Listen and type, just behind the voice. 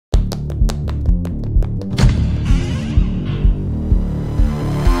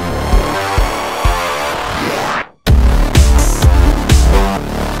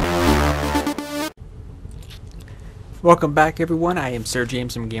Welcome back, everyone. I am Sir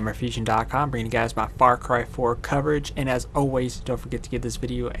James from Gamerfuzion.com, bringing you guys my Far Cry 4 coverage. And as always, don't forget to give this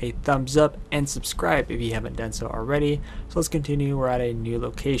video a thumbs up and subscribe if you haven't done so already. So let's continue. We're at a new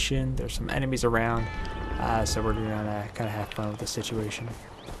location. There's some enemies around, so we're gonna kind of have fun with the situation.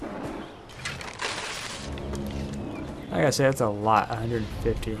 Like I said, it's a lot.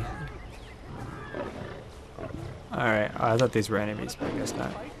 150. Alright, I thought these were enemies, but I guess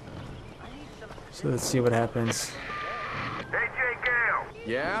not. So let's see what happens. Hey, Jay Gale.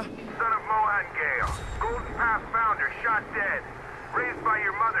 Yeah? Son of Mohan Gale. Golden Path founder, shot dead. Raised by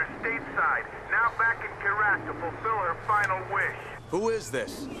your mother stateside. Now back in Kyrat to fulfill her final wish. Who is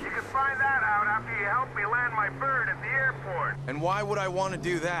this? You can find that out after you help me land my bird at the airport. And why would I want to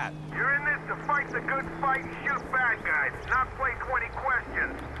do that? You're in this to fight the good fight and shoot bad guys, not play 20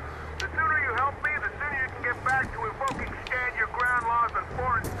 questions. The sooner you help me, the sooner you can get back to invoking stand your ground laws on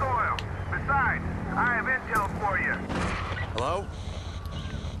foreign soil. Besides, I have intel for you. Hello?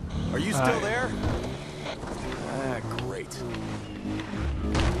 Are you still there? Ah, great.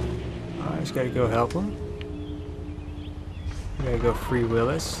 I just gotta go help him. We gotta go free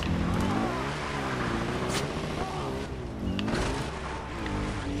Willis.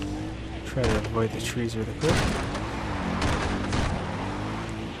 Try to avoid the trees really quick.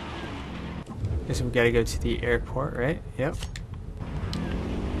 Guess we gotta go to the airport, right? Yep.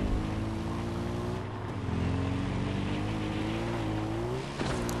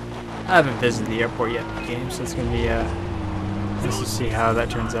 I haven't visited the airport yet in the game, so it's gonna be nice to see how that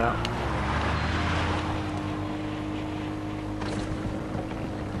turns out. I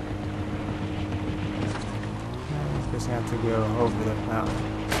guess I have to go over the mountain.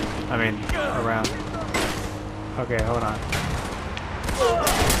 I mean, around. Okay, hold on.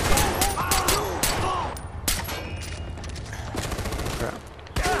 Crap.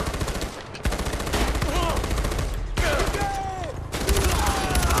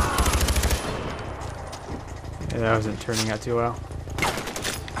 Yeah, that wasn't turning out too well.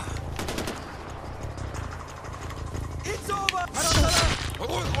 It's over!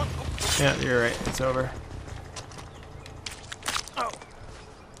 Yeah, you're right. It's over. Oh. How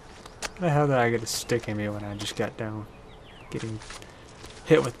the hell did I get a stick in me when I just got down getting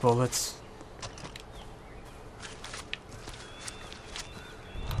hit with bullets?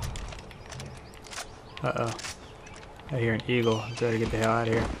 Uh-oh. I hear an eagle. I better get the hell out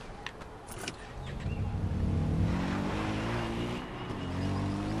of here.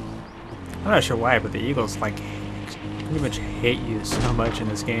 I'm not sure why, but the eagles like pretty much hate you so much in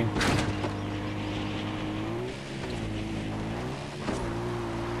this game.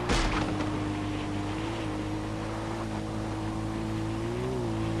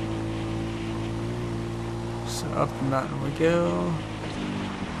 So up the mountain we go.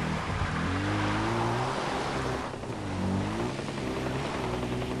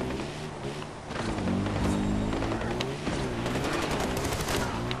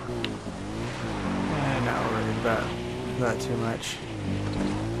 Not too much.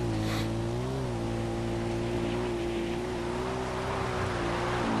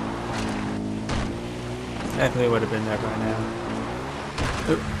 Definitely would have been there by now.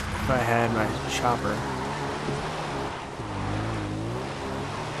 Oop, if I had my chopper.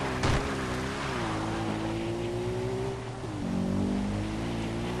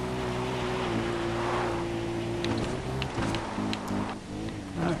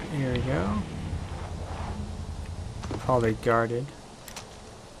 Alright, here we go. Probably guarded.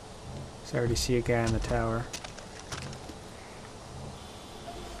 So I already see a guy in the tower.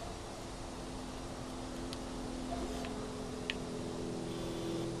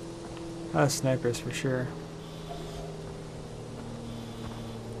 Snipers for sure.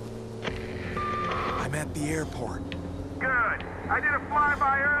 I'm at the airport. Good. I did a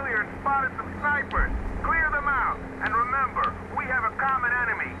flyby earlier and spotted some snipers. Clear them out. And remember, we have a common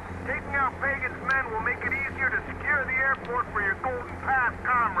enemy. Taking out Pagan's men will make it easier to secure the airport for your Golden Path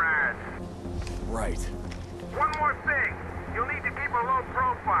comrades. Right. One more thing. You'll need to keep a low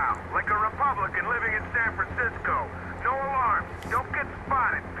profile, like a Republican living in San Francisco. No alarms. Don't get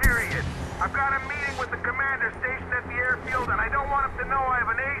spotted, period. I've got a meeting with the commander stationed at the airfield, and I don't want him to know I have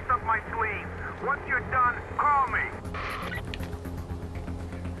an ace up my sleeve. Once you're done, call me.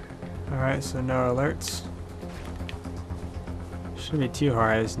 Alright, so no alerts. Shouldn't be too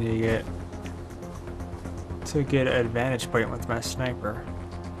hard. I just need to get to a good advantage point with my sniper.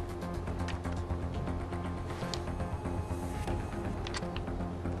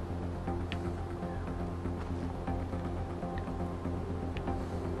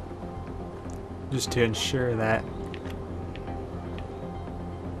 Just to ensure that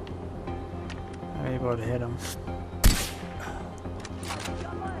I'm able to hit him.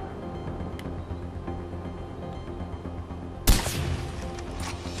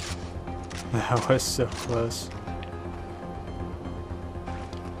 That was so close.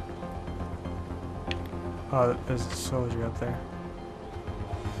 Oh, there's a soldier up there.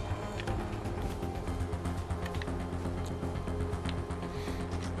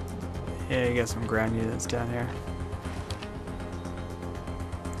 Yeah, you got some ground units down here.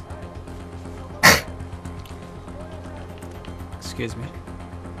 Excuse me.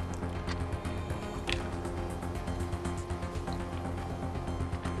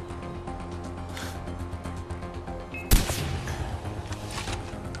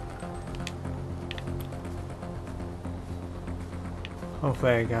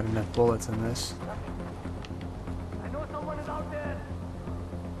 Hopefully I got enough bullets in this. I know someone is out there.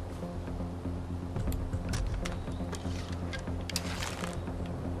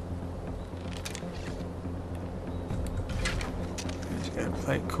 Just gotta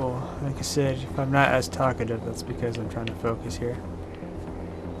play it cool. Like I said, if I'm not as talkative, that's because I'm trying to focus here.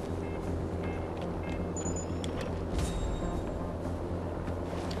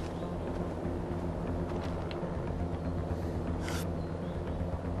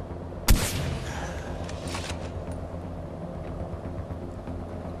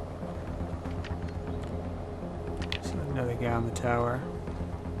 Another guy on the tower.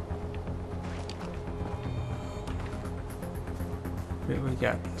 We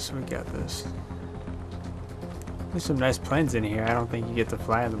got this, we got this. There's some nice planes in here. I don't think you get to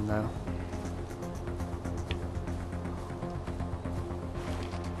fly them though.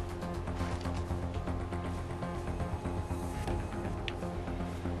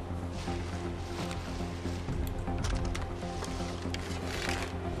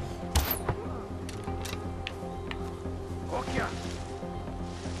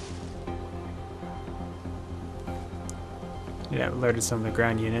 Yeah, loaded some of the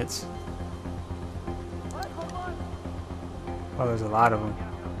ground units. Oh, there's a lot of them.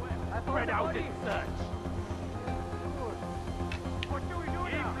 Spread out and search. What do we do now?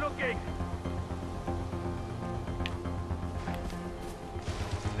 Keep looking.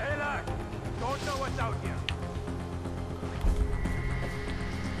 Stay alert. Don't know what's out here.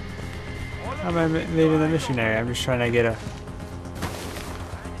 How am I leaving the missionary? I'm just trying to get a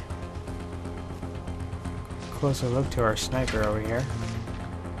closer look to our sniper over here.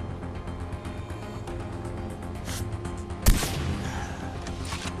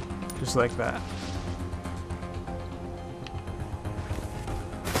 Just like that.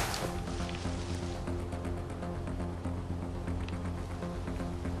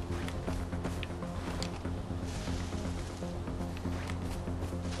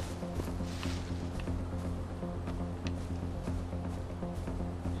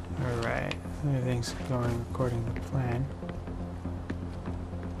 Alright, everything's going according to plan.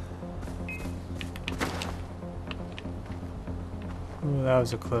 Ooh, that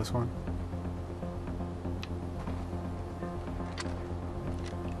was a close one.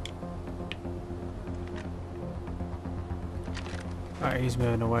 Alright, he's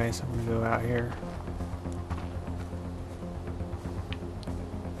moving away, so I'm gonna go out here.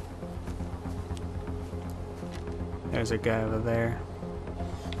 There's a guy over there.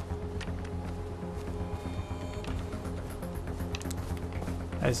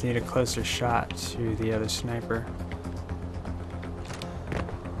 I just need a closer shot to the other sniper.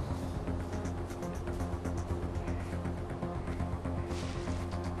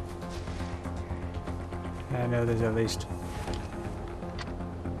 I know there's at least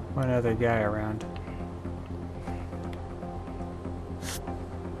one other guy around.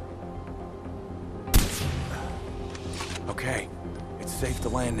 Okay, it's safe to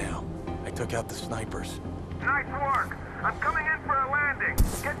land now. I took out the snipers. Nice work. I'm coming in for a landing.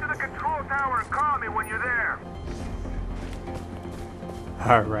 Get to the control tower and call me when you're there.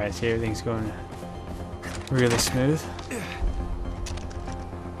 Alright, so everything's going really smooth.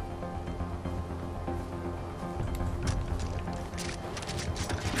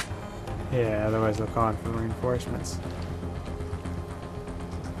 Yeah, otherwise they'll call in for reinforcements.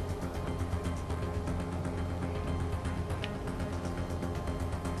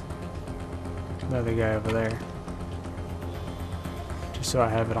 Another guy over there. Just so I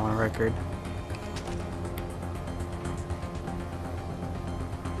have it on record.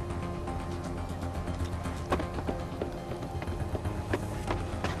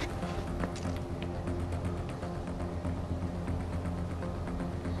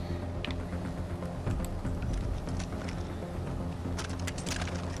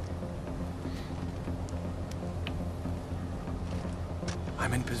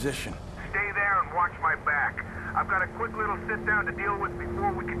 I'm in position. Stay there and watch my back. I've got a quick little sit down to deal with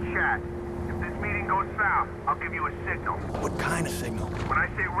before we can chat. If this meeting goes south, I'll give you a signal. What kind of signal? When I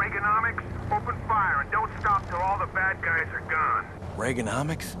say Reaganomics, open fire and don't stop till all the bad guys are gone.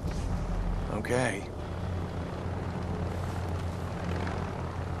 Reaganomics? Okay.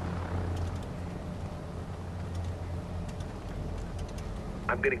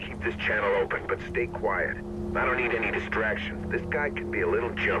 I'm gonna keep this channel open, but stay quiet. I don't need any distractions. This guy can be a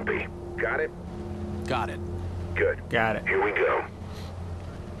little jumpy. Got it? Got it. Good. Got it. Here we go.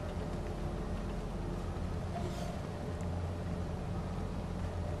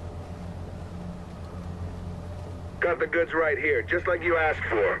 Got the goods right here, just like you asked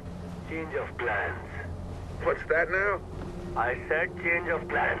for. Change of plans. What's that now? I said change of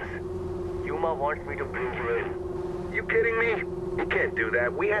plans. Yuma wants me to bring you in. You kidding me? You can't do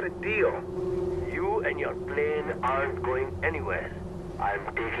that. We had a deal. You and your plane aren't going anywhere. I'm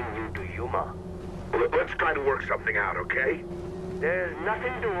taking you to Yuma. Let's try to work something out, okay? There's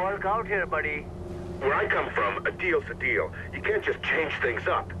nothing to work out here, buddy. Where I come from, a deal's a deal. You can't just change things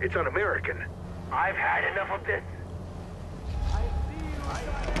up. It's un-American. I've had enough of this.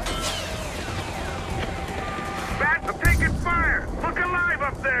 Bat, I'm taking fire! Look alive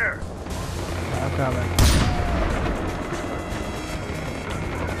up there! I'm coming.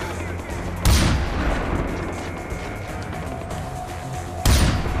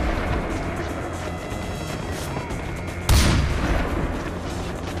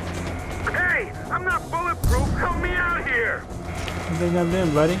 Hey! I'm not bulletproof! Help me out here! What think I'm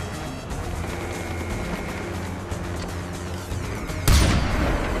doing, buddy?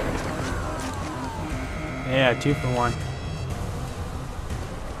 Yeah, 2 for 1.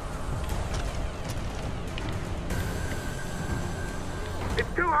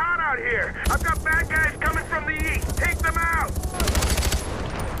 It's too hot out here! I've got bad guys coming from the east! Take them out!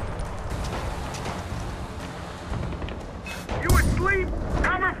 You asleep?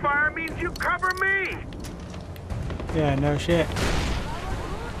 Cover fire means you cover me! Yeah, no shit.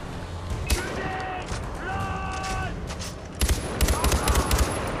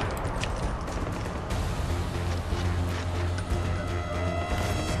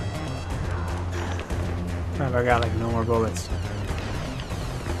 I got like no more bullets.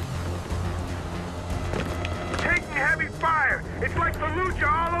 Taking heavy fire! It's like Fallujah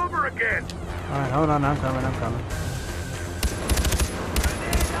all over again! Alright, hold on, I'm coming, I'm coming.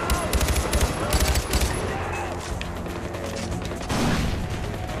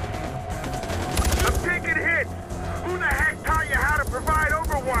 I'm taking hits! Who the heck taught you how to provide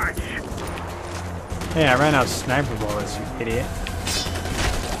Overwatch? Hey, I ran out of sniper bullets, you idiot.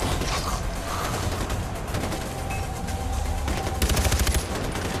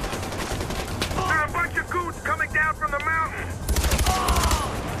 Coming down from the mountain.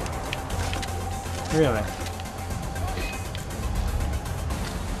 Really?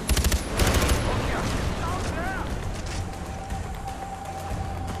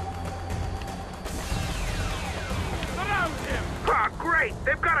 Ah, great!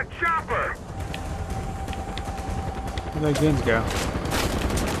 They've got a chopper. Where'd the guns go?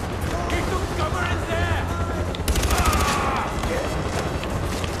 He took cover in there.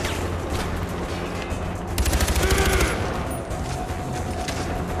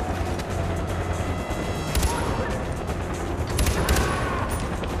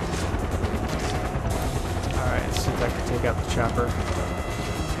 I can take out the chopper.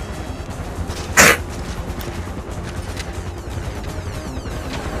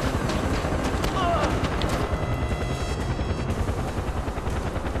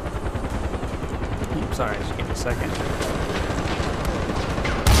 Oops, sorry, just give me a second.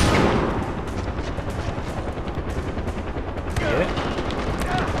 Get it?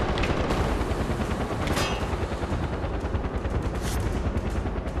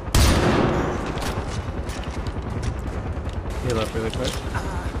 Heal up really quick.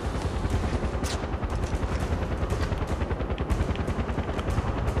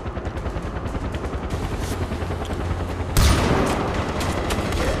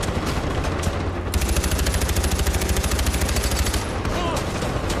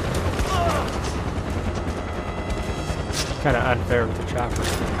 Kind of unfair with the chopper.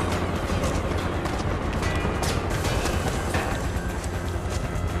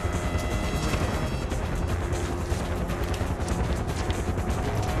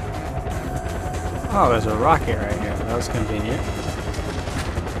 Oh, there's a rocket right here. That was convenient.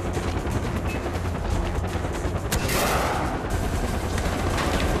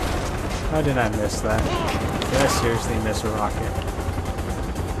 How did I miss that? Did I seriously miss a rocket?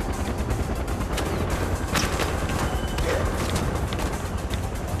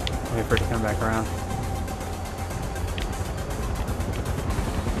 Wait for it to come back around.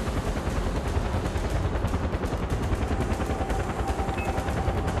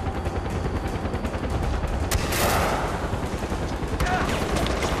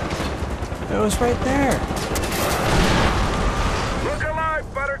 it was right there. Look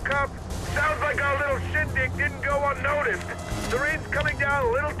alive, Buttercup. Sounds like our little shindig didn't go unnoticed. The rain's coming down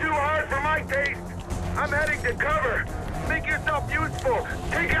a little too hard for my taste. I'm heading to cover. Make yourself useful.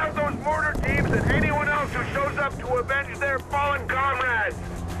 Take out those mortar teams and anyone else who shows up to avenge their fallen comrades.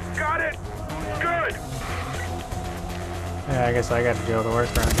 Got it? Good. Yeah, I guess I got to do all the work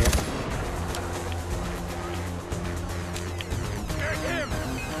around here. Get him!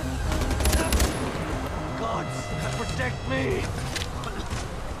 Gods, protect me!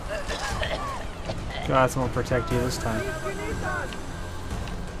 Gods won't protect you this time.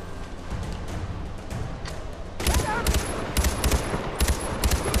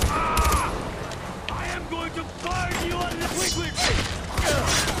 I am going to burn you alive! Wait!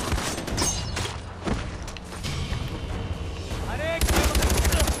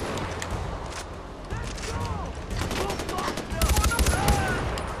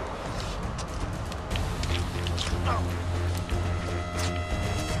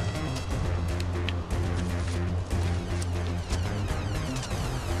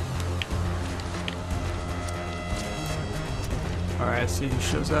 Alright, let's see who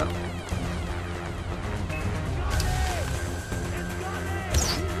shows up.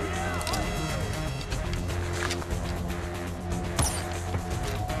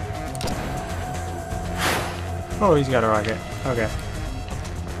 Oh, he's got a rocket. Okay.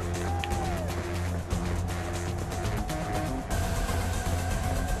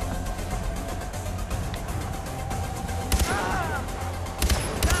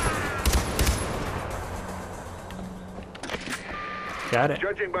 Got it.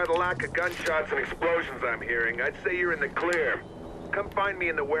 Judging by the lack of gunshots and explosions I'm hearing, I'd say you're in the clear. Come find me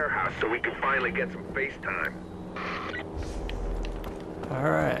in the warehouse so we can finally get some FaceTime.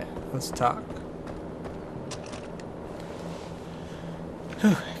 Alright, let's talk.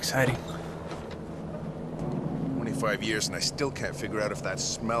 Whew, exciting. 25 years and I still can't figure out if that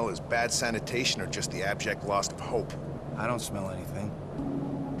smell is bad sanitation or just the abject loss of hope. I don't smell anything.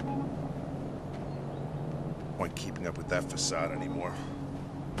 Point keeping up with that facade anymore.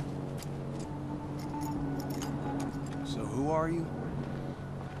 So who are you?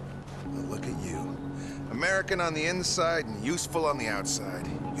 Well, look at you. American on the inside and useful on the outside.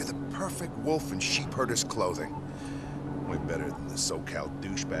 You're the perfect wolf in sheep herder's clothing. Way better than the SoCal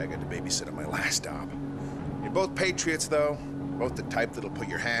douchebag I had to babysit at my last job. You're both patriots, though. Both the type that'll put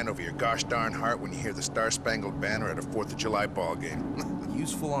your hand over your gosh darn heart when you hear the Star-Spangled Banner at a 4th of July ball game.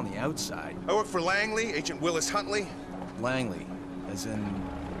 Useful on the outside. I work for Langley, Agent Willis Huntley. Langley, as in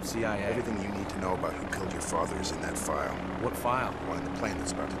CIA. Everything you need to know about who killed your father is in that file. What file? The one in the plane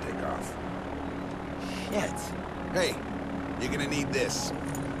that's about to take off. Shit. Hey, you're gonna need this.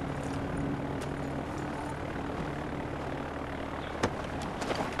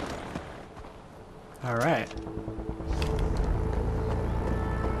 Alright.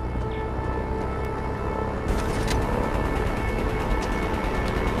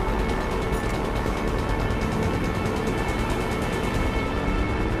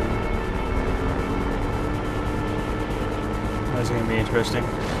 That's gonna be interesting.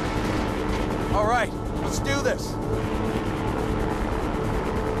 All right, let's do this.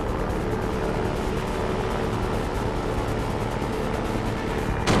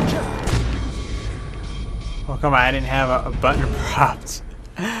 Oh, come on, I didn't have a button propped.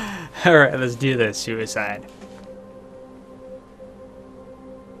 Alright, let's do this, suicide.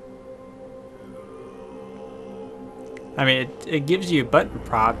 I mean, it gives you a button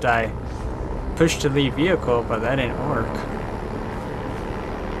propped. I pushed to leave vehicle, but that didn't work.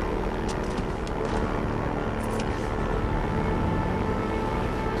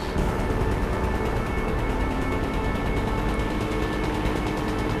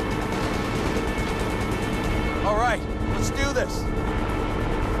 All right, let's do this.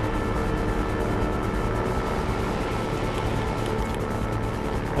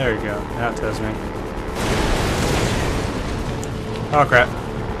 There you go. That tells me. Oh crap.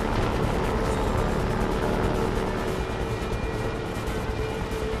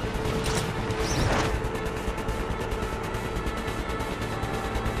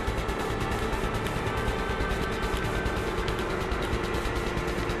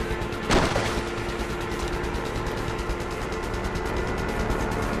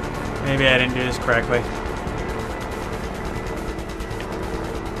 Maybe I didn't do this correctly.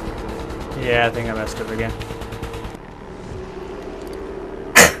 Yeah, I think I messed up again.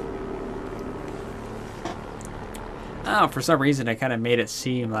 Oh, for some reason I kind of made it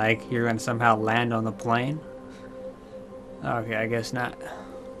seem like you're going to somehow land on the plane. Okay, I guess not.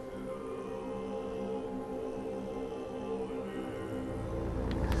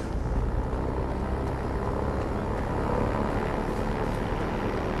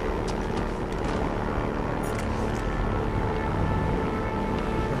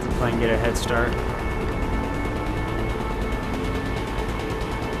 plane get a head start.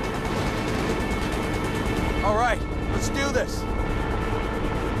 All right, let's do this.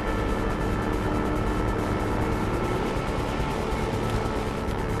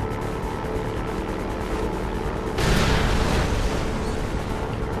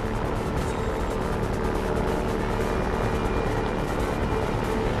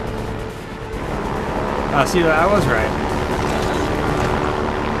 Oh, see, I was right.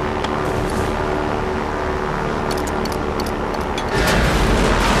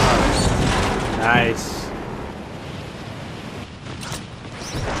 Nice.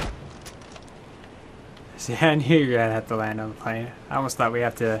 See, I knew you were gonna have to land on the plane. I almost thought we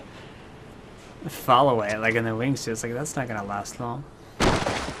have to follow it, like in the wingsuits. Like, that's not gonna last long.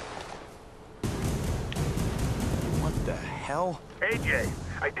 What the hell? AJ,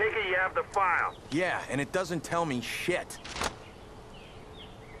 I take it you have the file. Yeah, and it doesn't tell me shit.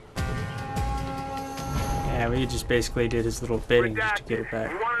 Yeah, we just basically did his little bidding just to get it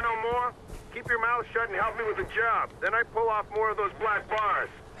back. You want to know more? Keep your mouth shut and help me with the job. Then I pull off more of those black bars.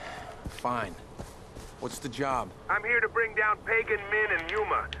 Fine. What's the job? I'm here to bring down Pagan, Min, and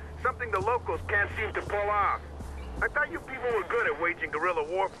Yuma. Something the locals can't seem to pull off. I thought you people were good at waging guerrilla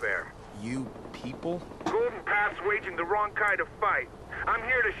warfare. You people? Golden Path's waging the wrong kind of fight. I'm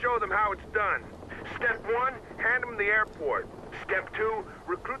here to show them how it's done. Step 1, hand them the airport. Step 2,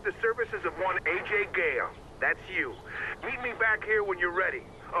 recruit the services of one AJ Gale. That's you. Meet me back here when you're ready.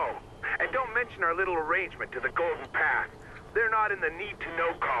 Oh, and don't mention our little arrangement to the Golden Path. They're not in the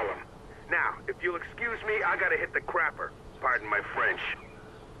need-to-know column. Now, if you'll excuse me, I gotta hit the crapper. Pardon my French.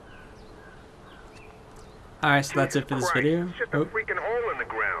 Alright, so that's it for this video. It's just a freaking hole in the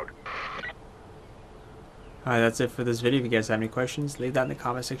ground. Alright, that's it for this video. If you guys have any questions, leave that in the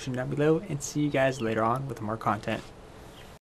comment section down below, and see you guys later on with more content.